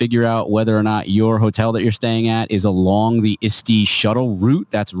 Figure out whether or not your hotel that you're staying at is along the ISTE shuttle route.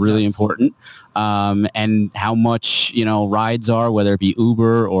 That's really important. And how much, rides are, whether it be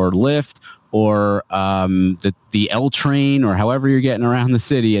Uber or Lyft or the L train or however you're getting around the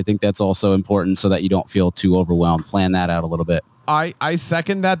city. I think that's also important so that you don't feel too overwhelmed. Plan that out a little bit. I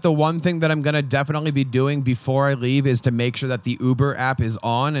second that. The one thing that I'm going to definitely be doing before I leave is to make sure that the Uber app is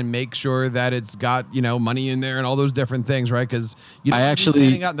on and make sure that it's got, money in there and all those different things, right? Because you don't be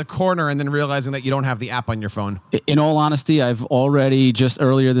standing out in the corner and then realizing that you don't have the app on your phone. In all honesty, I've already just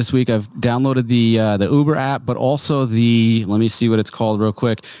earlier this week, I've downloaded the Uber app, but also let me see what it's called real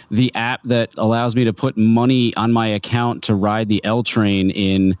quick. The app that allows me to put money on my account to ride the L train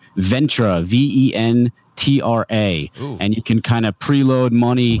in Ventra, VENTRA. And you can kind of preload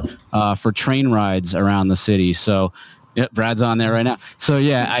money for train rides around the city. So Brad's on there right now. So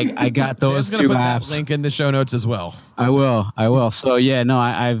yeah, I got those two put apps. That link in the show notes as well. I will. So yeah, no,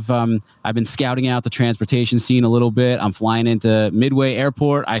 I've been scouting out the transportation scene a little bit. I'm flying into Midway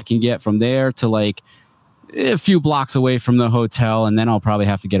Airport. I can get from there to like a few blocks away from the hotel, and then I'll probably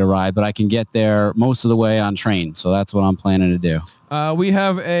have to get a ride, but I can get there most of the way on train. So that's what I'm planning to do. We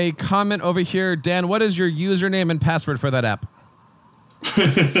have a comment over here. Dan, what is your username and password for that app?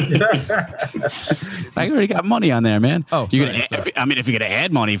 I already got money on there, man. Oh, if you're going to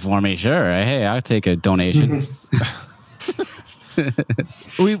add money for me, sure. Hey, I'll take a donation.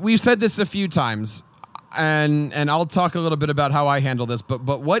 We've said this a few times. and I'll talk a little bit about how I handle this,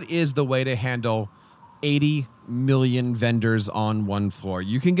 but what is the way to handle 80 million vendors on one floor?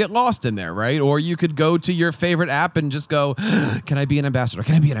 You can get lost in there, right? Or you could go to your favorite app and just go, can I be an ambassador?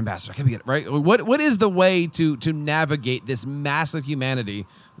 Can I be an ambassador? Can I be right? What is the way to navigate this massive humanity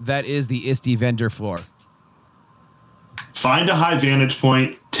that is the ISTE vendor floor? Find a high vantage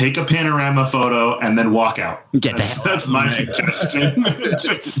point, take a panorama photo, and then walk out. That's my suggestion.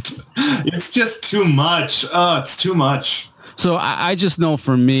 It's just too much. It's too much. So I just know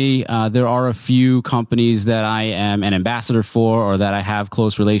for me, there are a few companies that I am an ambassador for or that I have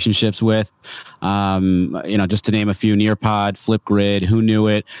close relationships with. Just to name a few, Nearpod, Flipgrid, Who Knew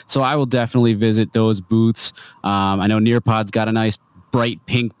It. So I will definitely visit those booths. I know Nearpod's got a nice bright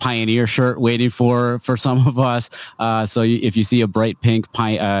pink Pioneer shirt waiting for some of us. So if you see a bright pink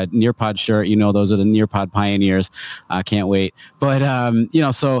Nearpod shirt, those are the Nearpod Pioneers. Can't wait. But,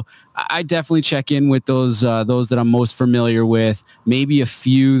 so I definitely check in with those that I'm most familiar with, maybe a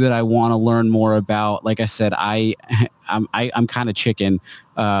few that I want to learn more about. Like I said, I'm kind of chicken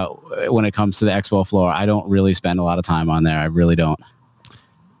when it comes to the expo floor. I don't really spend a lot of time on there. I really don't.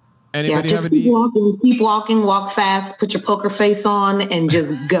 Anybody just have any? Keep walking, walk fast, put your poker face on, and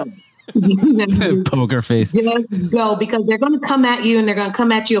just go. Poker face. Just go, because they're going to come at you, and they're going to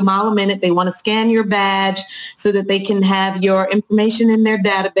come at you a mile a minute. They want to scan your badge so that they can have your information in their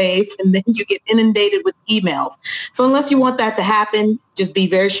database, and then you get inundated with emails. So unless you want that to happen, just be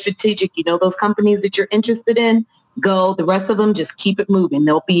very strategic. Those companies that you're interested in, go. The rest of them, just keep it moving.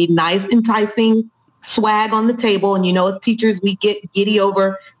 They'll be nice, enticing swag on the table. And as teachers, we get giddy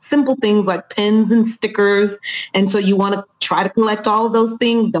over simple things like pens and stickers. And so you want to try to collect all of those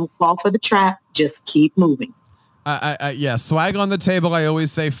things. Don't fall for the trap. Just keep moving. Yeah, swag on the table. I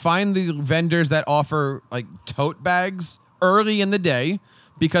always say find the vendors that offer like tote bags early in the day,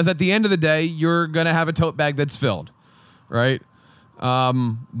 because at the end of the day, you're going to have a tote bag that's filled, right?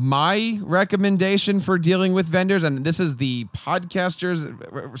 My recommendation for dealing with vendors, and this is the podcaster's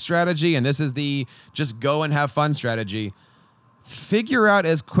strategy, and this is the just go and have fun strategy. Figure out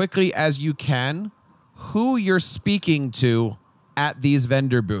as quickly as you can who you're speaking to at these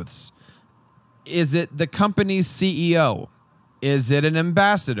vendor booths. Is it the company's CEO? Is it an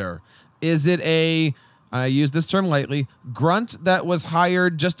ambassador? Is it I use this term lightly, grunt that was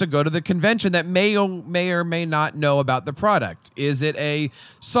hired just to go to the convention that may or may not know about the product? Is it a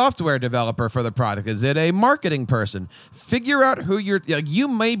software developer for the product? Is it a marketing person? Figure out who you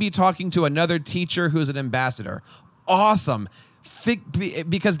may be talking to another teacher who's an ambassador. Awesome.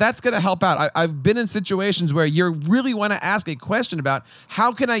 Because that's going to help out. I've been in situations where you really want to ask a question about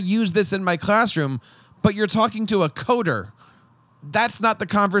how can I use this in my classroom, but you're talking to a coder. That's not the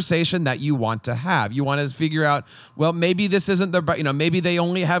conversation that you want to have. You want to figure out, well, maybe this isn't maybe they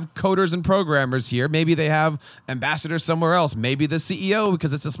only have coders and programmers here. Maybe they have ambassadors somewhere else. Maybe the CEO,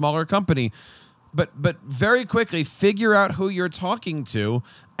 because it's a smaller company. But very quickly figure out who you're talking to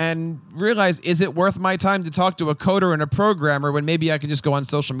and realize, is it worth my time to talk to a coder and a programmer when maybe I can just go on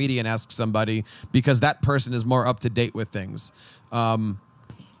social media and ask somebody because that person is more up to date with things?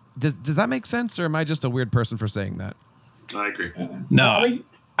 Does that make sense, or am I just a weird person for saying that? I agree. No,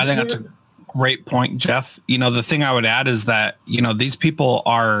 I think that's a great point, Jeff. The thing I would add is that, these people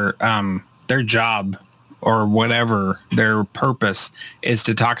are, their job or whatever, their purpose is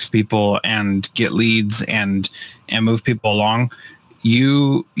to talk to people and get leads and move people along.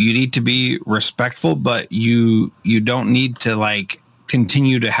 You need to be respectful, but you don't need to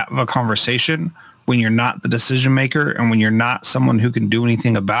continue to have a conversation when you're not the decision maker and when you're not someone who can do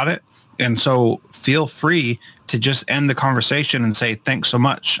anything about it. And so feel free to just end the conversation and say, thanks so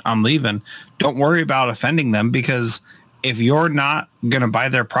much, I'm leaving. Don't worry about offending them, because if you're not going to buy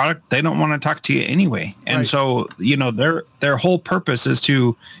their product, they don't want to talk to you anyway. And right. So, their whole purpose is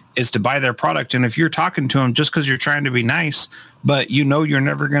to buy their product. And if you're talking to them just because you're trying to be nice, but you're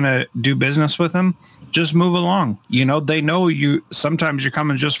never going to do business with them, just move along. They know sometimes you're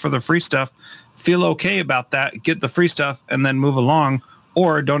coming just for the free stuff. Feel okay about that. Get the free stuff and then move along.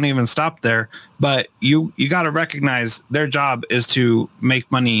 Or don't even stop there. But you got to recognize their job is to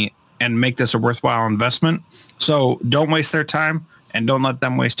make money and make this a worthwhile investment. So don't waste their time, and don't let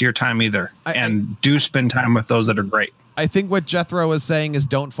them waste your time either. Do spend time with those that are great. I think what Jethro was saying is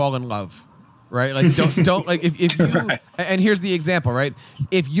don't fall in love, right? Like don't like if you right. And here's the example, right?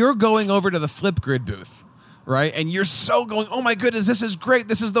 If you're going over to the Flipgrid booth, right, and you're so going, oh my goodness, this is great,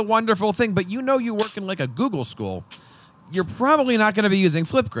 this is the wonderful thing, but you work in like a Google school, you're probably not going to be using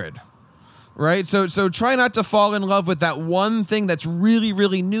Flipgrid, right? So try not to fall in love with that one thing that's really,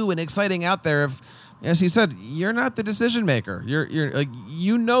 really new and exciting out there. as he said, you're not the decision maker. You're like,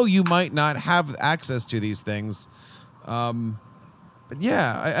 you might not have access to these things. But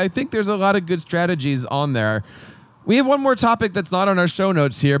yeah, I think there's a lot of good strategies on there. We have one more topic that's not on our show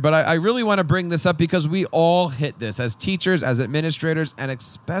notes here, but I really want to bring this up because we all hit this as teachers, as administrators, and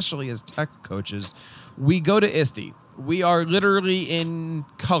especially as tech coaches. We go to ISTE. We are literally in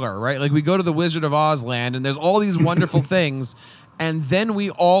color, right? Like we go to the Wizard of Oz land and there's all these wonderful things. And then we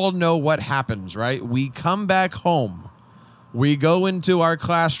all know what happens, right? We come back home. We go into our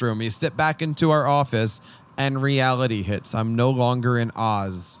classroom. We step back into our office and reality hits. I'm no longer in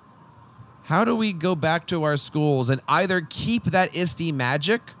Oz. How do we go back to our schools and either keep that ISTE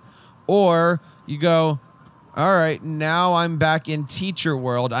magic, or you go, all right, now I'm back in teacher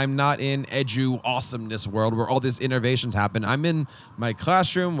world. I'm not in edu awesomeness world where all these innovations happen. I'm in my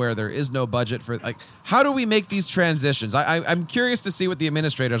classroom where there is no budget for, like, how do we make these transitions? I'm curious to see what the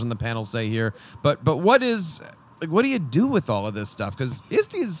administrators on the panel say here, but what is, like, what do you do with all of this stuff? Because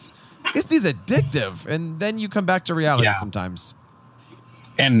ISTE's addictive, and then you come back to reality sometimes.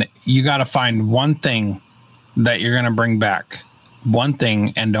 And you got to find one thing that you're going to bring back. One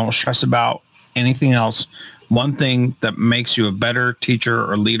thing, and don't stress about anything else. One thing that makes you a better teacher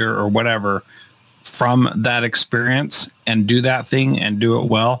or leader or whatever from that experience, and do that thing and do it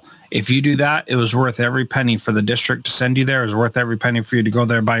well. If you do that, it was worth every penny for the district to send you there. It was worth every penny for you to go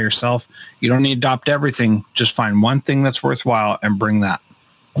there by yourself. You don't need to adopt everything. Just find one thing that's worthwhile and bring that.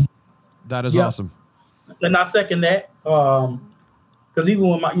 That is awesome. And I second that. Because even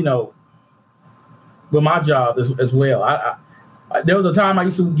with my, with my job as well, I there was a time I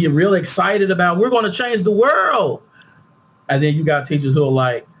used to get real excited about, we're going to change the world. And then you got teachers who are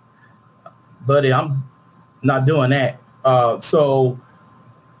like, buddy, I'm not doing that. So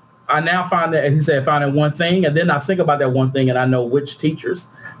I now find that, as he said, finding one thing. And then I think about that one thing and I know which teachers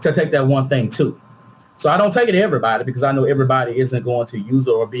to take that one thing to. So I don't take it to everybody because I know everybody isn't going to use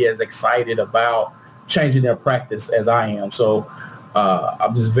it or be as excited about changing their practice as I am. So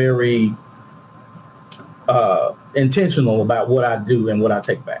I'm just very intentional about what I do and what I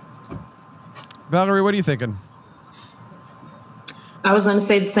take back. Valerie, what are you thinking? I was going to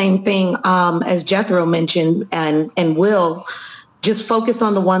say the same thing as Jethro mentioned, and Will. Just focus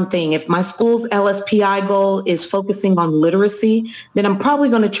on the one thing. If my school's LSPI goal is focusing on literacy, then I'm probably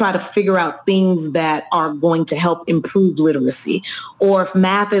going to try to figure out things that are going to help improve literacy. Or if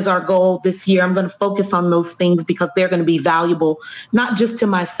math is our goal this year, I'm going to focus on those things because they're going to be valuable, not just to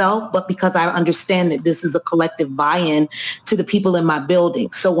myself, but because I understand that this is a collective buy-in to the people in my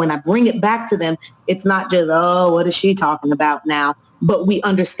building. So when I bring it back to them, it's not just, oh, what is she talking about now? But we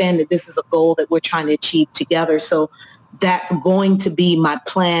understand that this is a goal that we're trying to achieve together. So that's going to be my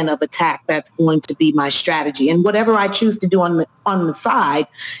plan of attack. That's going to be my strategy. And whatever I choose to do on the side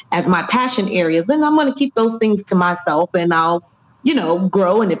as my passion areas, then I'm going to keep those things to myself and I'll,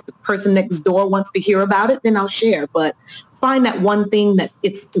 grow. And if the person next door wants to hear about it, then I'll share. But find that one thing that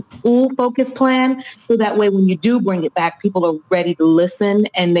it's the full focus plan. So that way, when you do bring it back, people are ready to listen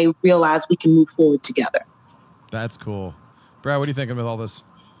and they realize we can move forward together. That's cool. Brad, what are you thinking with all this?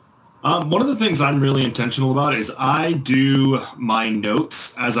 One of the things I'm really intentional about is I do my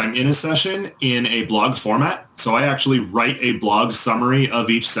notes as I'm in a session in a blog format. So I actually write a blog summary of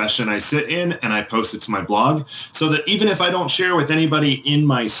each session I sit in and I post it to my blog so that even if I don't share with anybody in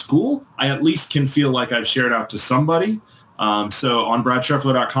my school, I at least can feel like I've shared out to somebody. So on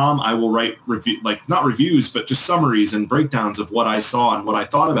bradscheffler.com, I will write not reviews, but just summaries and breakdowns of what I saw and what I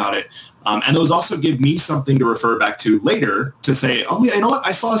thought about it. And those also give me something to refer back to later to say, oh, yeah, you know what?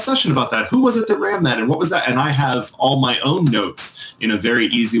 I saw a session about that. Who was it that ran that? And what was that? And I have all my own notes in a very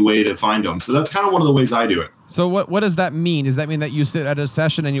easy way to find them. So that's kind of one of the ways I do it. So what does that mean? Does that mean that you sit at a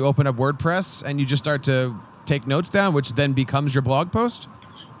session and you open up WordPress and you just start to take notes down, which then becomes your blog post?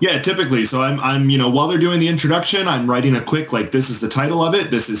 Yeah, typically. So I'm while they're doing the introduction, I'm writing a quick, this is the title of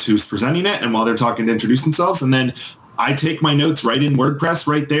it. This is who's presenting it. And while they're talking to introduce themselves, and then I take my notes right in WordPress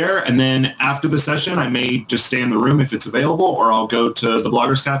right there. And then after the session, I may just stay in the room if it's available, or I'll go to the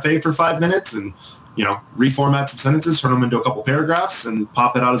Bloggers Cafe for 5 minutes and, reformat some sentences, turn them into a couple paragraphs and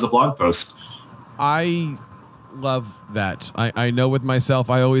pop it out as a blog post. I love that. I know with myself,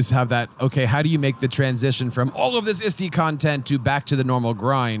 I always have that, okay, how do you make the transition from all of this ISTE content to back to the normal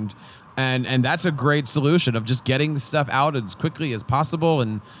grind? And that's a great solution of just getting the stuff out as quickly as possible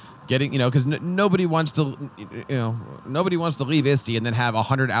and getting, because nobody wants to leave ISTE and then have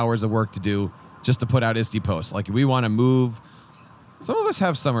 100 hours of work to do just to put out ISTE posts. Like, we want to move. Some of us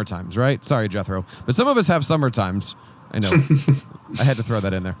have summer times, right? Sorry, Jethro. But some of us have summer times. I know. I had to throw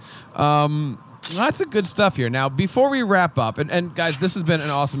that in there. Well, that's a good stuff here. Now, before we wrap up, and guys, this has been an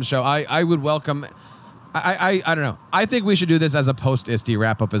awesome show. I would welcome... I don't know. I think we should do this as a post-ISTE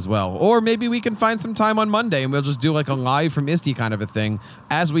wrap-up as well. Or maybe we can find some time on Monday and we'll just do like a live from ISTE kind of a thing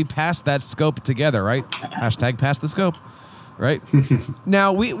as we pass that scope together, right? Hashtag pass the scope, right?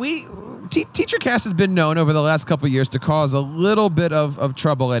 Now, TeacherCast has been known over the last couple of years to cause a little bit of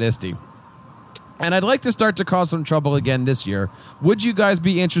trouble at ISTE. And I'd like to start to cause some trouble again this year. Would you guys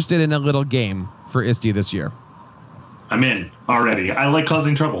be interested in a little game for ISTE this year? I'm in already. I like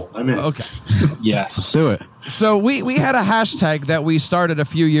causing trouble. I'm in. Okay. Yes, let's do it. So we had a hashtag that we started a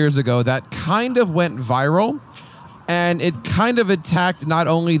few years ago that kind of went viral, and it kind of attacked not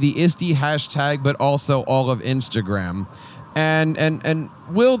only the ISTE hashtag but also all of Instagram. And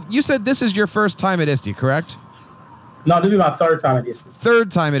Will, you said this is your first time at ISTE, correct? No, this will be my third time at ISTE.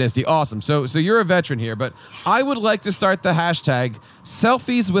 Third time at ISTE. Awesome. So you're a veteran here, but I would like to start the hashtag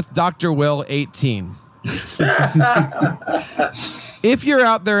selfies with Dr. Will 18. If you're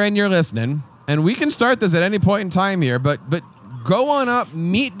out there and you're listening, and we can start this at any point in time here, but go on up,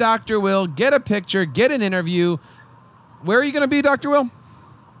 meet Dr. Will, get a picture, get an interview. Where are you going to be, Dr. Will?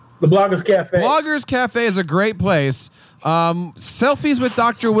 The Bloggers Cafe. Bloggers Cafe is a great place. Selfies with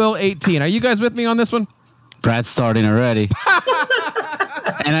Dr. Will 18. Are you guys with me on this one? Brad's starting already.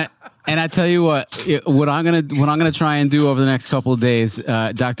 And I tell you what I'm gonna try and do over the next couple of days,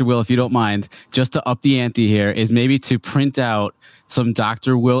 Dr. Will, if you don't mind, just to up the ante here, is maybe to print out some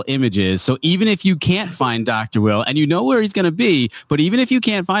Dr. Will images. So even if you can't find Dr. Will, and you know where he's gonna be, but even if you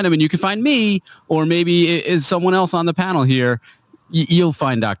can't find him, and you can find me, or maybe is someone else on the panel here, you'll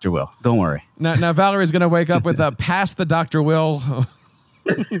find Dr. Will. Don't worry. Now Valerie's gonna wake up with a pass the Dr. Will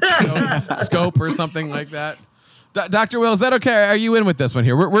scope or something like that. Dr. Will, is that okay? Are you in with this one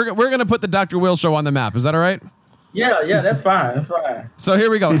here? We're going to put the Dr. Will show on the map. Is that all right? Yeah, that's fine. That's fine. So here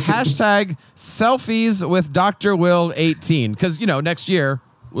we go. Hashtag selfies with Dr. Will 18. Because, next year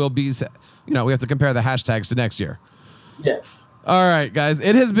will be, we have to compare the hashtags to next year. Yes. All right, guys.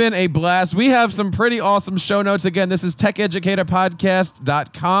 It has been a blast. We have some pretty awesome show notes. Again, this is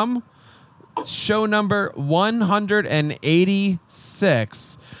techeducatorpodcast.com. Show number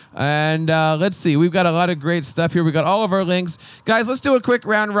 186. And let's see. We've got a lot of great stuff here. We got all of our links. Guys, let's do a quick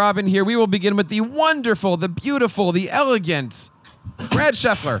round robin here. We will begin with the wonderful, the beautiful, the elegant Brad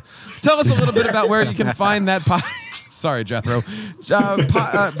Scheffler. Tell us a little bit about where you can find that Sorry, Jethro.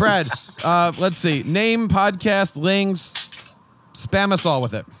 Brad, let's see. Name, podcast, links. Spam us all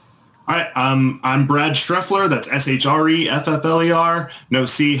with it. All right, I'm Brad Streffler. That's SHREFFLER. No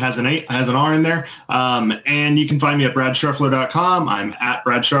C, has an R in there. And you can find me at bradstreffler.com. I'm at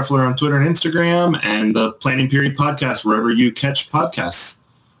Brad Streffler on Twitter and Instagram, and the Planning Period podcast, wherever you catch podcasts.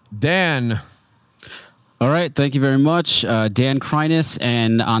 Dan. All right, thank you very much. Dan Kreiness,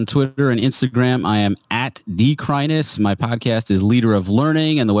 and on Twitter and Instagram, I am at dkreiness. My podcast is Leader of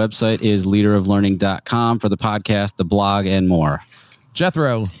Learning, and the website is leaderoflearning.com for the podcast, the blog, and more.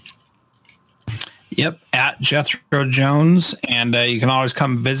 Jethro. Yep, at Jethro Jones, and you can always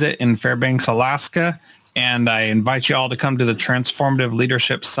come visit in Fairbanks, Alaska, and I invite you all to come to the Transformative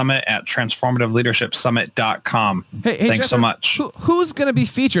Leadership Summit at transformativeleadershipsummit.com. Hey, Thanks Jethro, so much. Who's going to be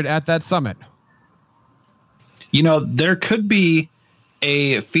featured at that summit? There could be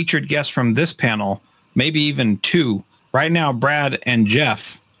a featured guest from this panel, maybe even two. Right now, Brad and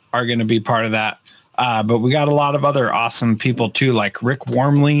Jeff are going to be part of that. But we got a lot of other awesome people too, like Rick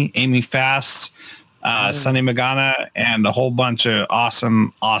Wormley, Amy Fast, Sonny Magana, and a whole bunch of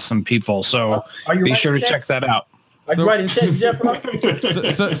awesome people. So be sure to check that out. Are you writing checks, Jeff?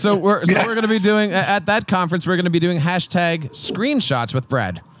 So we're going to be doing at that conference. We're going to be doing hashtag screenshots with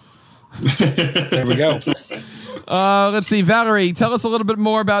Brad. There we go. Let's see, Valerie, tell us a little bit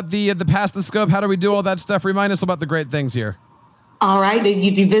more about the Pass the Scope. How do we do all that stuff? Remind us about the great things here. All right.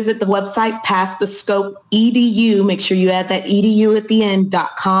 If you visit the website, passthescope.edu, make sure you add that edu at the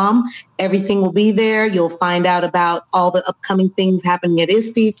end.com. Everything will be there. You'll find out about all the upcoming things happening at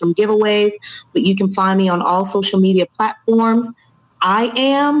ISTE, from giveaways, but you can find me on all social media platforms. I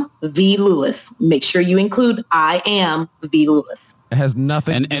am V. Lewis. Make sure you include I am V. Lewis. It has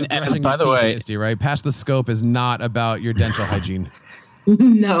nothing to do with and brushing by your the teeth, way, ISTE, right? Pass the Scope is not about your dental hygiene.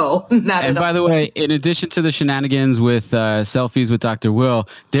 No, not And at by all. the way, in addition to the shenanigans with selfies with Dr. Will,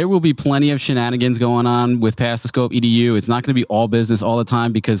 there will be plenty of shenanigans going on with Pass the Scope EDU. It's not going to be all business all the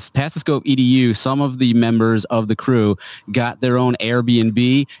time, because Pass the Scope EDU, some of the members of the crew got their own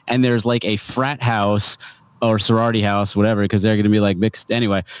Airbnb, and there's like a frat house or sorority house, whatever, because they're going to be like mixed.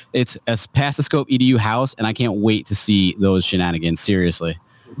 Anyway, it's a Pass the Scope EDU house, and I can't wait to see those shenanigans. Seriously.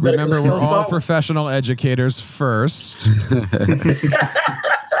 Remember, we're all professional educators first.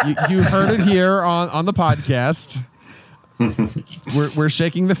 You heard it here on the podcast. We're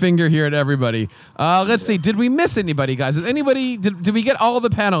shaking the finger here at everybody. Let's see. Did we miss anybody, guys? Did we get all the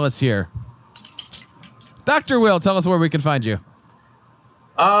panelists here? Dr. Will, tell us where we can find you.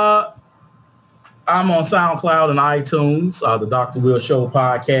 I'm on SoundCloud and iTunes, the Dr. Will Show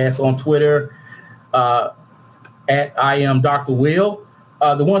podcast, on Twitter at I am Dr. Will.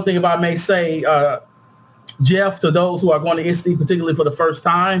 The one thing I may say, Jeff, to those who are going to ISTE, particularly for the first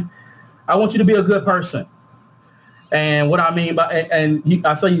time, I want you to be a good person. And what I mean by,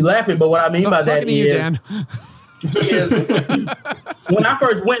 I say you laughing, but what I mean by that is, when I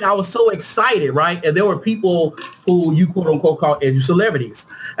first went, I was so excited, right? And there were people who you quote unquote call edu celebrities,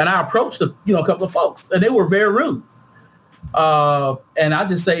 and I approached a couple of folks, and they were very rude. And I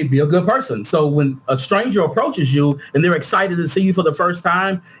just say, be a good person. So when a stranger approaches you and they're excited to see you for the first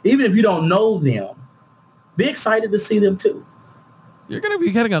time, even if you don't know them, be excited to see them too. You're going to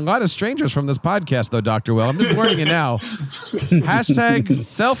be getting a lot of strangers from this podcast, though, Dr. Will. I'm just warning you now. Hashtag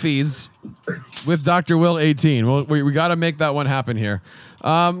selfies with Dr. Will 18. Well, we got to make that one happen here.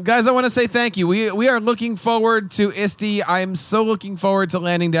 Guys, I want to say thank you. We are looking forward to ISTE. I am so looking forward to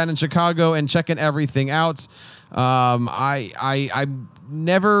landing down in Chicago and checking everything out. I've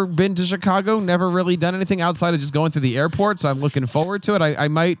never been to Chicago, never really done anything outside of just going through the airport, so I'm looking forward to it. I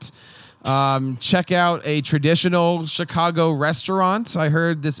might check out a traditional Chicago restaurant. I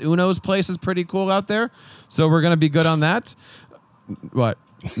heard this Uno's place is pretty cool out there, so we're gonna be good on that. What?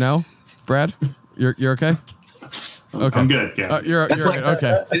 No, Brad, you're okay? Okay, I'm good. Yeah, you're good.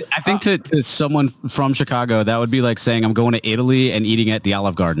 Okay. I think to someone from Chicago, that would be like saying I'm going to Italy and eating at the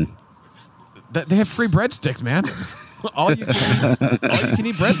Olive Garden. They have free breadsticks, man. all you can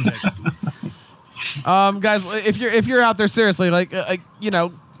eat breadsticks. Guys, if you're out there, seriously,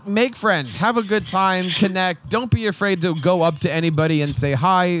 make friends, have a good time, connect. Don't be afraid to go up to anybody and say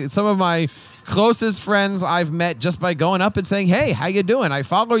hi. Some of my closest friends I've met just by going up and saying, hey, how you doing? I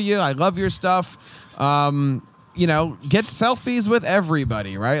follow you. I love your stuff. Get selfies with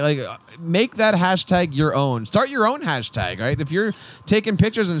everybody, right? Like, make that hashtag your own. Start your own hashtag, right? If you're taking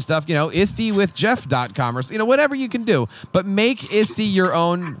pictures and stuff, istewithjeff.com or, whatever you can do. But make ISTE your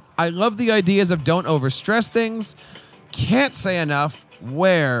own. I love the ideas of don't overstress things. Can't say enough.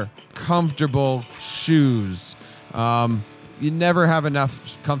 Wear comfortable shoes. You never have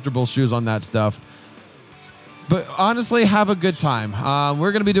enough comfortable shoes on that stuff. But honestly, have a good time.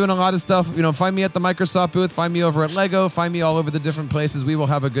 We're going to be doing a lot of stuff. Find me at the Microsoft booth. Find me over at Lego. Find me all over the different places. We will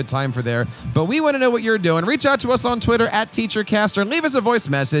have a good time for there. But we want to know what you're doing. Reach out to us on Twitter at TeacherCast, or leave us a voice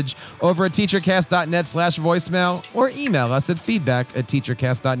message over at teachercast.net/voicemail, or email us at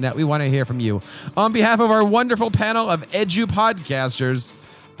feedback@teachercast.net. We want to hear from you. On behalf of our wonderful panel of edu podcasters,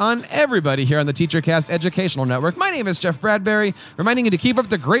 on everybody here on the TeacherCast Educational Network, my name is Jeff Bradbury, reminding you to keep up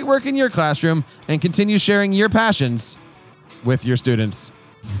the great work in your classroom and continue sharing your passions with your students.